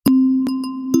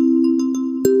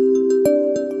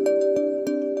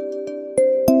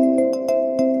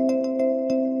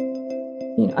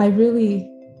I really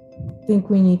think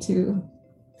we need to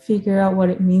figure out what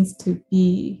it means to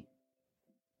be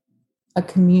a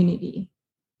community.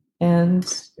 And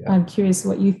Yeah. I'm curious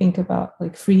what you think about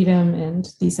like freedom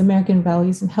and these American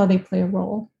values and how they play a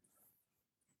role.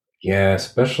 Yeah,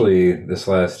 especially this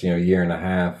last, year and a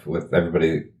half with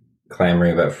everybody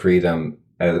clamoring about freedom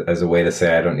as a way to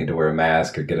say I don't need to wear a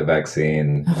mask or get a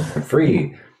vaccine. Like I'm Yeah.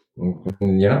 free.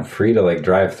 You're not free to like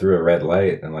drive through a red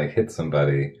light and like hit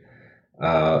somebody.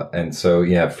 And so,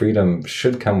 yeah, freedom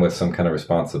should come with some kind of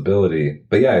responsibility.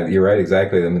 But yeah, you're right,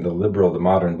 exactly. I mean, the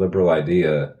modern liberal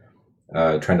idea,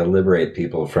 trying to liberate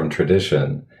people from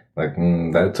tradition, like,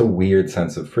 that's a weird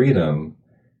sense of freedom.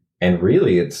 And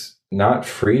really, it's not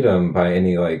freedom by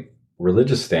any like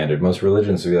religious standard. Most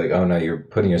religions would be like, oh no, you're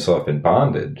putting yourself in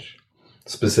bondage,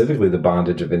 specifically the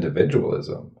bondage of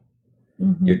individualism.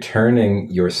 You're Mm-hmm.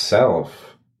 turning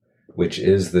yourself, which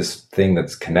is this thing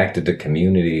that's connected to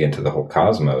community and to the whole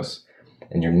cosmos,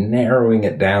 and you're narrowing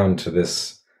it down to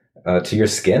to your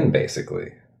skin, basically.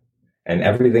 And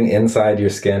everything inside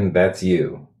your skin, that's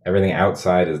you. Everything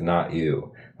outside is not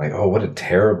you. Like, oh, what a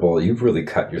terrible, you've really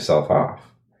cut yourself off.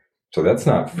 So that's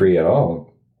not free at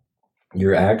all.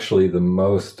 You're actually the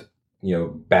most,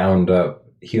 bound up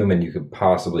human you could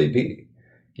possibly be.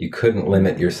 You couldn't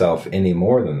limit Yeah. yourself any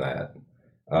more than that.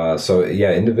 So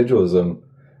yeah, individualism,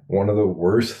 one of the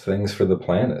worst things for the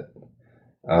planet.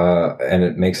 And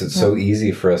it makes it Yeah. so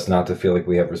easy for us not to feel like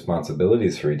we have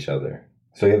responsibilities for each other.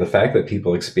 So yeah, the fact that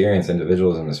people experience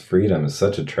individualism as freedom is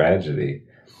such a tragedy.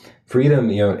 Freedom,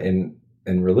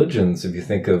 in religions, if you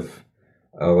think of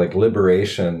like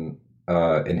liberation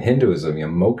in Hinduism,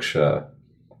 moksha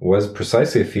was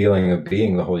precisely a feeling of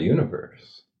being the whole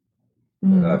universe.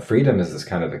 Mm. Freedom is this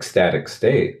kind of ecstatic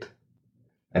state,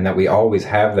 and that we always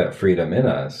have that freedom in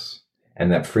us,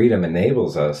 and that freedom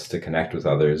enables us to connect with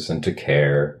others and to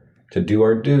care, to do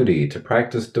our duty, to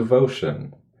practice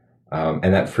devotion.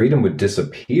 And that freedom would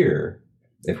disappear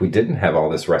if we didn't have all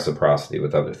this reciprocity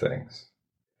with other things.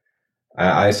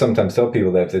 I sometimes tell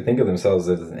people that if they think of themselves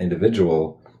as an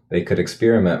individual, they could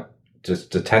experiment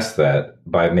just to test that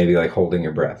by maybe like holding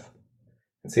your breath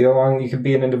and see how long you can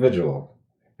be an individual.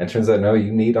 And it turns out, no,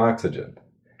 you need oxygen.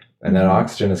 And that Mm-hmm.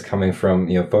 oxygen is coming from,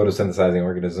 photosynthesizing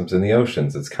organisms in the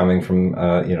oceans. It's coming from,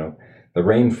 the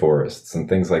rainforests and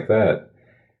things like that.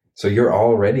 So you're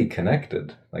already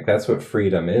connected. Like that's what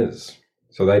freedom is.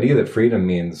 So the idea that freedom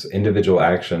means individual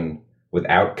action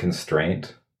without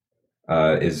constraint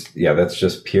that's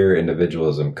just pure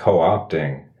individualism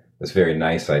co-opting this very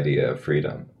nice idea of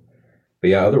freedom.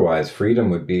 But yeah, otherwise, freedom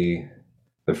would be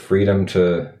the freedom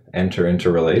to enter into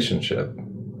relationship,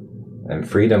 and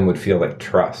freedom would feel like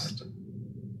trust.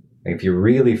 Like if you're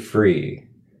really free,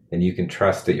 then you can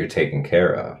trust that you're taken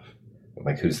care of.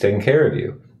 Like who's taking care of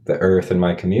you? The earth and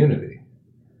my community.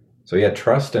 So yeah,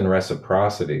 trust and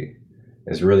reciprocity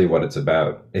is really what it's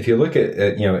about. If you look at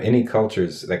any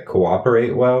cultures that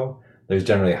cooperate well, there's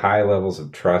generally high levels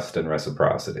of trust and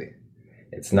reciprocity.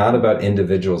 It's not about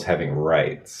individuals having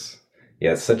rights.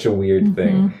 Yeah, it's such a weird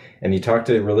thing. Mm-hmm. And you talk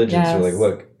to religions, you're like, Yes.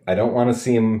 look, I don't want to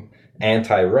seem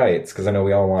anti-rights because I know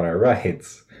we all want our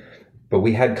rights, but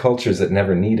we had cultures that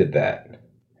never needed that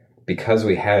because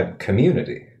we had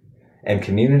community. And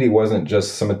community wasn't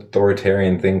just some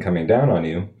authoritarian thing coming down on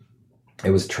you.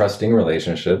 It was trusting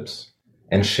relationships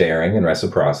and sharing and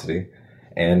reciprocity.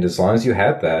 And as long as you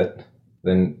had that,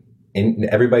 then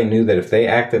everybody knew that if they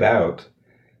acted out,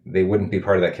 they wouldn't be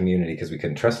part of that community because we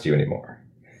couldn't trust you anymore.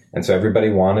 And so everybody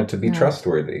wanted to be Yeah.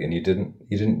 trustworthy, and you didn't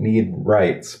need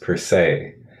rights per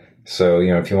se. So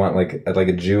if you want like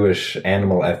a Jewish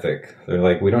animal ethic, they're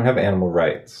like, we don't have animal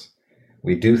rights.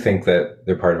 We do think that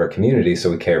they're part of our community, so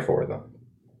we care for them.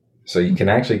 So you can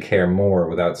actually care more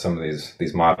without some of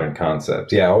these modern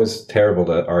concepts. Yeah, always terrible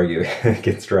to argue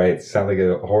against rights. You sound like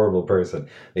a horrible person.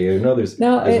 No, There's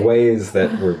ways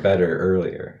that were better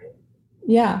earlier.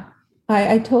 yeah,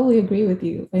 I totally agree with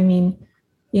you. I mean,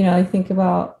 I think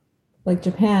about like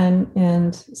Japan.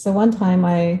 And so one time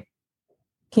I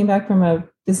came back from a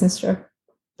business trip,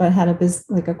 but had a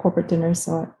like a corporate dinner.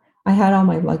 So I had all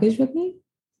my luggage with me.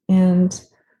 And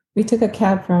we took a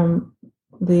cab from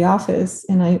the office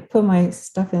and I put my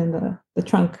stuff in the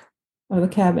trunk of the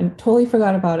cab and totally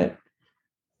forgot about it.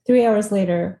 3 hours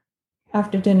later,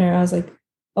 after dinner, I was like,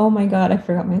 oh my God, I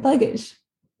forgot my luggage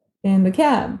in the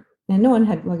cab. And no one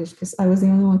had luggage because I was the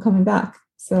only one coming back.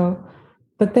 So,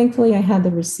 but thankfully, I had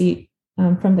the receipt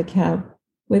from the cab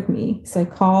with me. So I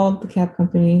called the cab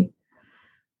company.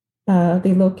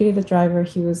 They located the driver.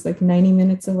 He was like 90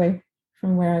 minutes away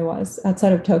from where I was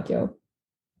outside of Tokyo.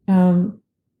 Um,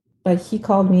 but he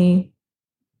called me.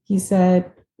 He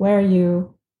said, where are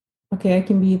you? okay, I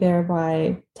can be there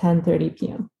by 10:30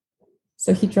 p.m.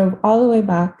 So he drove all the way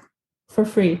back for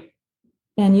free.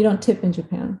 And you don't tip in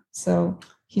Japan. So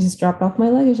he just dropped off my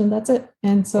luggage and that's it.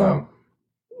 And so,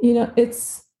 Wow.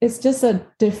 it's just a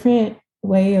different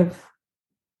way of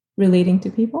relating to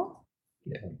people,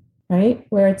 Yeah. right?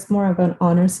 Where it's more of an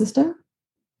honor system.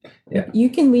 Like Yeah. you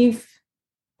can leave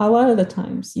a lot of the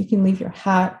times, you can leave your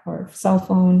hat or cell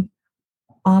phone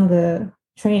on the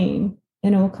train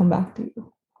and it will come back to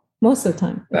you. Most of the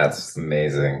time it That's does.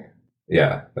 amazing.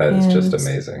 Yeah, that is just And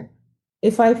amazing.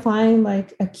 if I find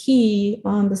like a key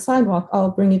on the sidewalk,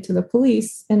 I'll bring it to the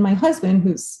police. And my husband,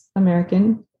 who's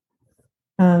American,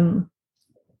 um,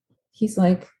 he's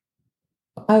like,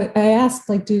 I asked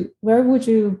like, where would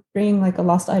you bring like a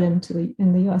lost item to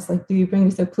in the US? Like, do you bring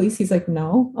it to the police? He's like,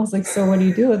 no. I was like, so what do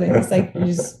you do with it?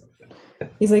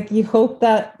 He's like, you hope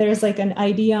that there's like an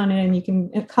ID on it and you can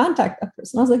contact that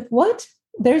person. I was like, what?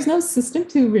 There's no system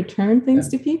to return Yeah. things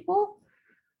to people?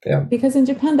 Yeah. Because in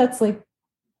Japan, that's like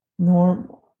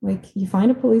normal. Like you find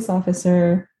a police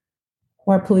officer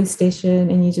or a police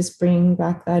station and you just bring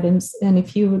back the items. And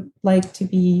if you would like to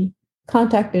be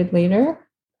contacted later,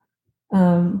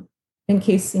 in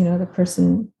case the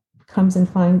person comes and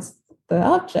finds the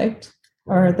object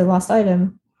or Right. the lost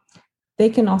item, they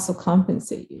can also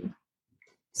compensate you. Hmm.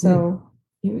 So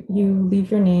you leave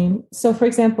your name. So for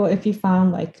example, if you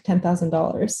found like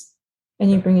 $10,000 and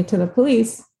you bring it to the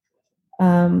police,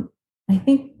 um, I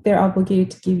think they're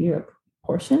obligated to give you a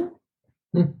portion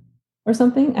Hmm. or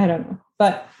something. I don't know.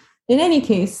 But in any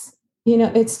case,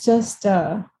 it's just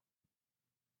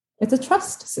it's a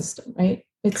trust system, right?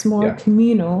 It's more Yeah.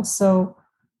 communal. So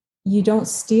you don't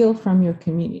steal from your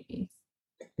community.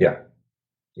 Yeah.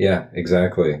 Yeah,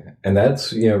 exactly. And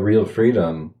that's, real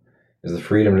freedom is the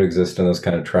freedom to exist in those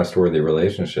kind of trustworthy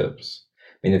relationships.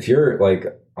 I mean, if you're like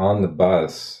on the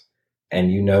bus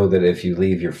and you know that if you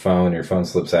leave your phone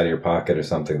slips out of your pocket or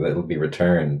something, that it'll be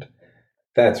returned,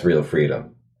 that's real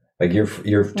freedom. Like you're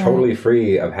Right. totally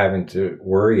free of having to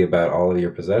worry about all of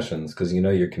your possessions because you know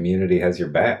your community has your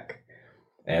back.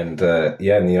 And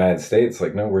yeah, in the United States,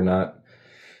 like no, we're not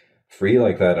free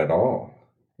like that at all.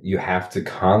 You have to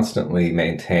constantly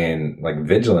maintain like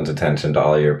vigilant attention to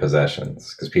all your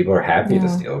possessions because people are happy to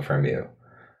Yeah. steal from you.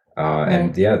 And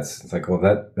Right. yeah, it's like, well,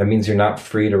 that means you're not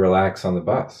free to relax on the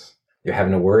bus. You're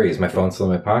having to worry, is my phone still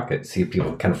in my pocket? See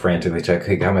people kind of frantically check,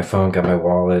 hey, got my phone, got my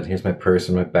wallet, here's my purse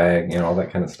and my bag, all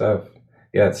that kind of stuff.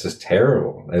 Yeah, it's just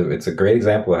terrible. It's a great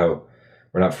example of how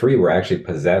we're not free. We're actually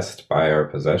possessed by our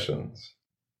possessions.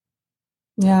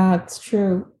 Yeah, it's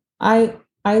true. I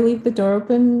leave the door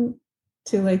open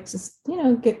to like just,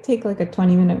 get take like a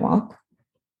 20-minute walk.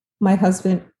 My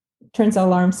husband turns the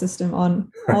alarm system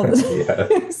on all Yeah.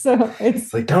 the so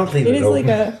It's like, don't leave it it is like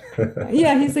open. a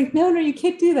yeah, he's like, no, you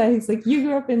can't do that. He's like, you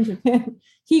grew up in Japan.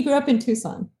 He grew up in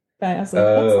Tucson. But I was like,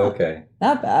 that's Oh, not okay.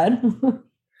 that bad.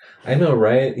 I know,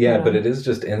 right? Yeah, but Yeah, it is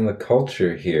just in the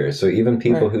culture here. So even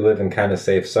people right. who live in kind of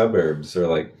safe suburbs are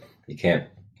like, you can't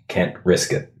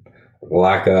risk it.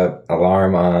 Lock up,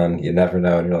 alarm on, you never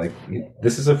know. And you're like,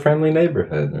 this is a friendly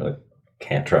neighborhood. And you're like,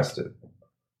 can't trust it.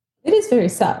 It is very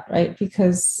sad, right?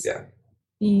 Because Yeah.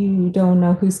 you don't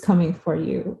know who's coming for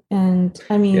you. And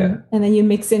I Yeah. mean, and then you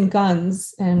mix in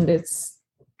guns and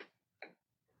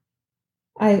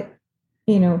I,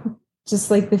 you know,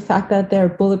 just like the fact that they're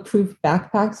bulletproof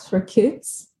backpacks for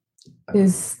kids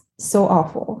is so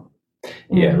awful.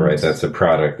 Yeah, And right. That's a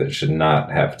product that should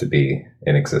not have to be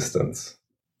in existence.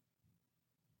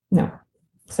 no.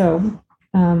 So,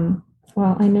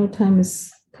 well, I know time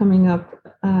is coming up.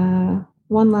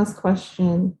 One last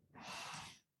question.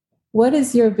 What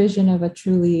is your vision of a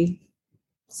truly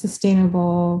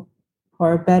sustainable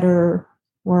or better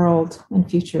world and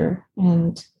future?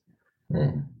 And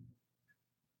Hmm.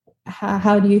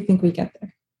 how do you think we get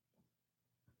there?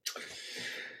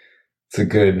 It's a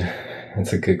good,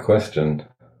 it's a good question.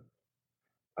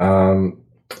 Um,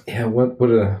 yeah, what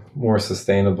would a more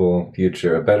sustainable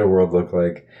future, a better world look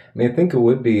like? I mean, I think it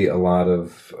would be a lot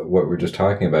of what we're just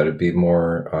talking about. It'd be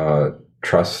more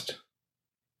trust,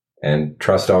 and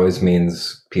trust always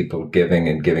means people giving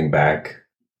and giving back,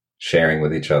 sharing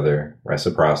with each other,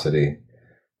 reciprocity.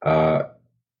 Uh,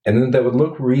 and then that would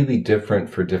look really different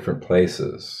for different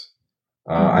places.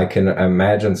 I Mm. can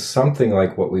imagine something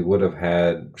like what we would have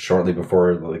had shortly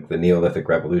before, like the Neolithic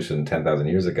Revolution 10,000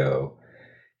 years ago.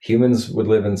 Humans would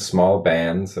live in small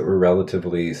bands that were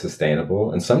relatively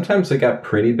sustainable, and sometimes they got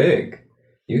pretty big.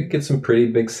 You could get some pretty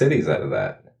big cities out of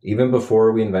that. Even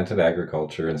before we invented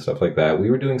agriculture and stuff like that, we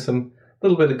were doing some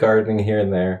little bit of gardening here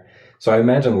and there. So I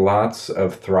imagine lots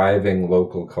of thriving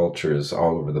local cultures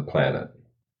all over the planet.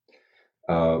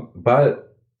 But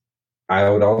I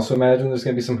would also imagine there's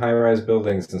going to be some high-rise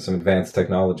buildings and some advanced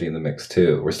technology in the mix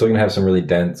too. We're still going to have some really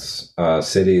dense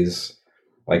cities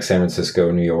like San Francisco,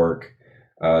 New York,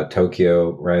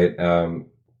 Tokyo, right?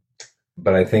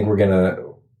 But I think we're going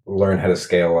to learn how to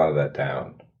scale a lot of that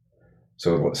down.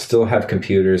 So we'll still have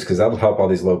computers because that'll help all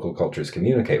these local cultures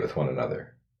communicate with one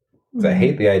another. Because I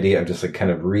hate Mhm. the idea of just like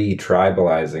kind of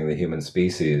re-tribalizing the human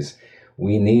species.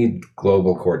 We need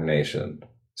global coordination,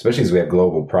 especially as we have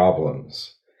global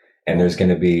problems. And Yeah. there's going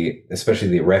to be, especially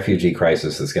the refugee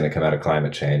crisis that's going to come out of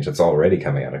climate change. It's already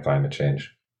coming out of climate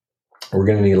change. We're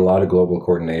going to need a lot of global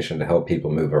coordination to help people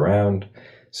move around.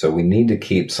 So we need to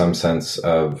keep some sense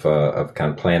of kind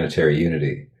of planetary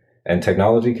unity. And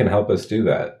technology can help us do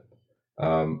that.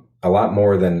 A lot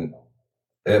more than,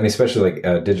 I mean, especially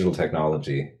like digital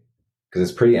technology, because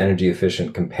it's pretty energy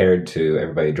efficient compared to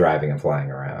everybody driving and flying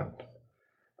around.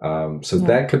 So Yeah.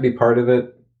 that could be part of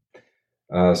it.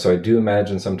 So I do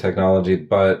imagine some technology,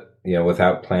 but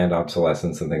without planned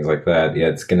obsolescence and things like that,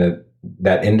 yeah,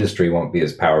 that industry won't be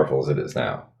as powerful as it is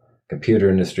now. Computer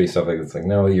industry, stuff like it's like,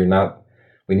 no, you're not.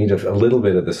 We need a little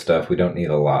bit of this stuff. We don't need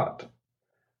a lot.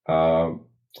 Um,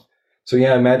 so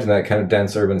yeah, imagine that kind of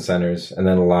dense urban centers, and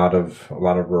then a lot of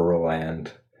rural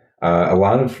land. A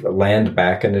lot of land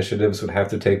back initiatives would have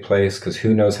to take place because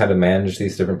who knows how to manage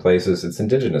these different places? It's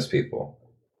indigenous people.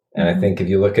 And I Mhm. think if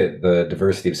you look at the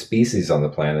diversity of species on the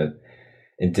planet,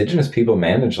 indigenous people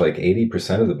manage like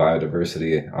 80% of the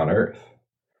biodiversity on Earth.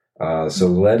 So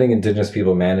Mhm. letting indigenous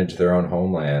people manage their own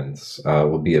homelands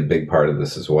will be a big part of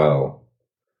this as well.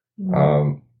 Yeah.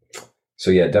 Um,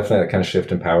 so yeah, definitely that kind of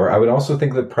shift in power. I would also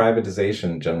think that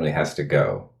privatization generally has to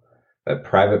go. That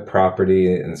private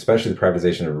property, and especially the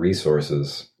privatization of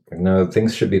resources, no,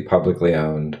 things should be publicly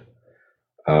owned.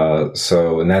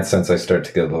 So in that sense, I start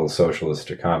to get a little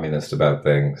socialist or communist about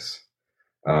things.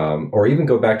 Or even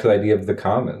go back to the idea of the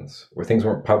commons, where things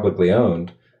weren't publicly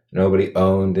owned. Nobody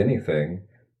owned anything.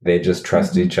 They just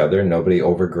trusted Mhm. each other. Nobody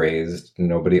overgrazed.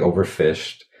 Nobody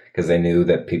overfished because they knew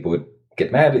that people would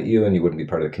get mad at you and you wouldn't be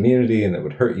part of the community and it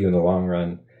would hurt you in the long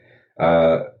run.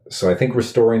 So I think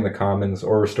restoring the commons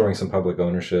or restoring some public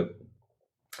ownership,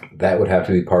 that would have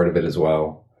to be part of it as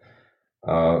well.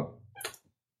 Uh,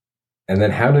 and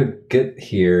then how to get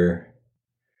here.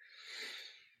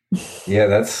 Yeah,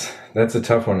 that's a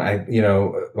tough one. Like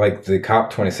the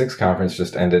COP26 conference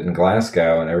just ended in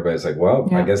Glasgow, and everybody's like, "Well,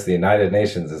 I Yeah. guess the United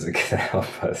Nations isn't going to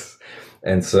help us."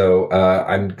 And so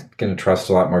I'm going to trust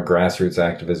a lot more grassroots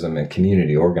activism and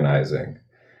community organizing.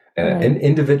 And Right.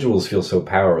 individuals feel so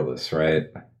powerless, right?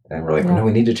 And we're like, "No, Yeah.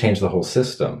 we need to change the whole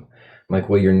system." I'm like,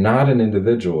 "Well, you're not an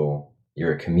individual;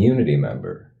 you're a community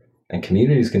member, and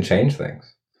communities can change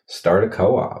things. Start a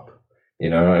co-op."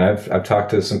 And I've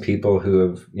talked to some people who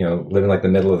have, live in like the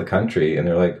middle of the country, and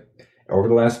they're like, over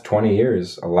the last 20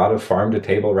 years, a lot of farm to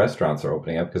table restaurants are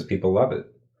opening up because people love it.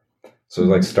 So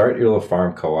like Mhm. start your little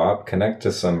farm co-op, connect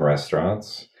to some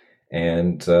restaurants,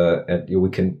 and we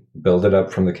can build it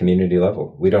up from the community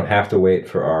level. We don't have to wait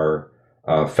for our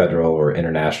federal or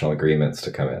international agreements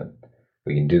to come in.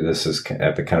 We can do this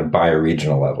at the kind of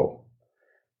bioregional level.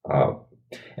 Uh,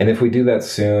 and if we do that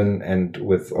soon and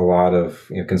with a lot of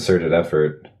concerted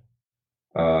effort,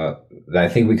 uh, I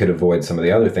think we could avoid some of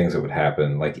the other things that would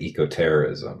happen, like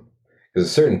eco-terrorism. Because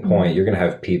at a certain point, Mhm. you're going to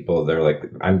have people that are like,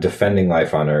 I'm defending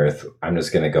life on Earth. I'm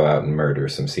just going to go out and murder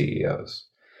some CEOs.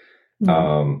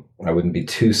 Yeah. I wouldn't be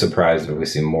too surprised if we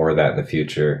see more of that in the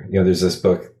future. There's this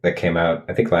book that came out,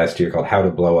 I think last year, called How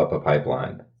to Blow Up a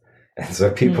Pipeline. And so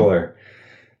people Mm. are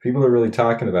people are really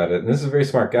talking about it. And this is a very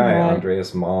smart guy, Right.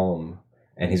 Andreas Malm,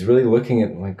 and he's really looking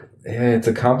at like it's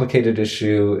a complicated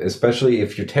issue, especially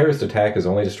if your terrorist attack is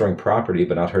only destroying property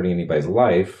but not hurting anybody's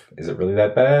life. Is it really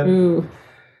that bad? Ooh.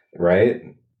 Right?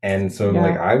 And so I'm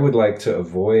like, Yeah. I would like to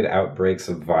avoid outbreaks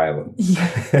of violence.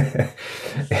 Yeah.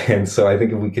 And so I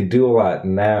think if we can do a lot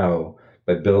now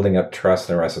by building up trust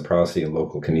and reciprocity in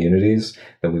local communities,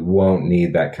 then we won't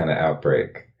need that kind of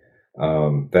outbreak.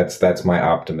 That's my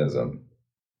optimism.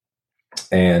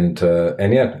 And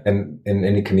yeah, and in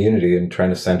any community and trying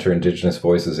to center indigenous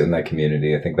voices in that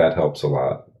community, I think that helps a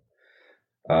lot.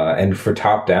 And for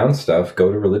top down stuff,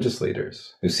 go to religious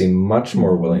leaders who seem much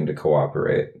more willing Mhm. to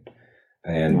cooperate.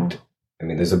 Yeah. And I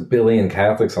mean, there's a billion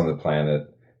Catholics on the planet.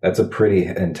 That's a pretty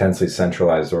intensely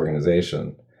centralized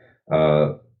organization.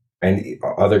 Uh, and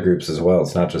other groups as well.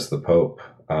 It's not just the Pope.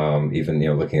 Even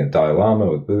looking at Dalai Lama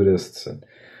with Buddhists and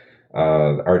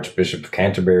Archbishop of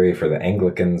Canterbury for the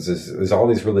Anglicans. There's all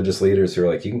these religious leaders who are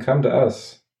like, you can come to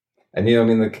us. And I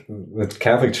mean, the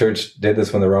Catholic Church did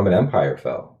this when the Roman Empire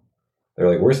fell. They're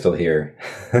like, we're still here.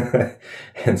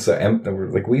 And so,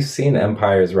 like, we've seen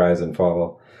empires rise and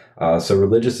fall. So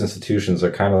religious institutions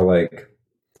are kind of like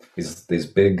these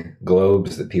big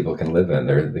globes that people can live in.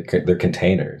 They're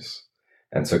containers.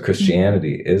 And so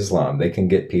Christianity, Islam, they can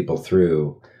get people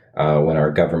through when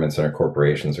our governments and our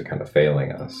corporations are kind of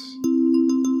failing us.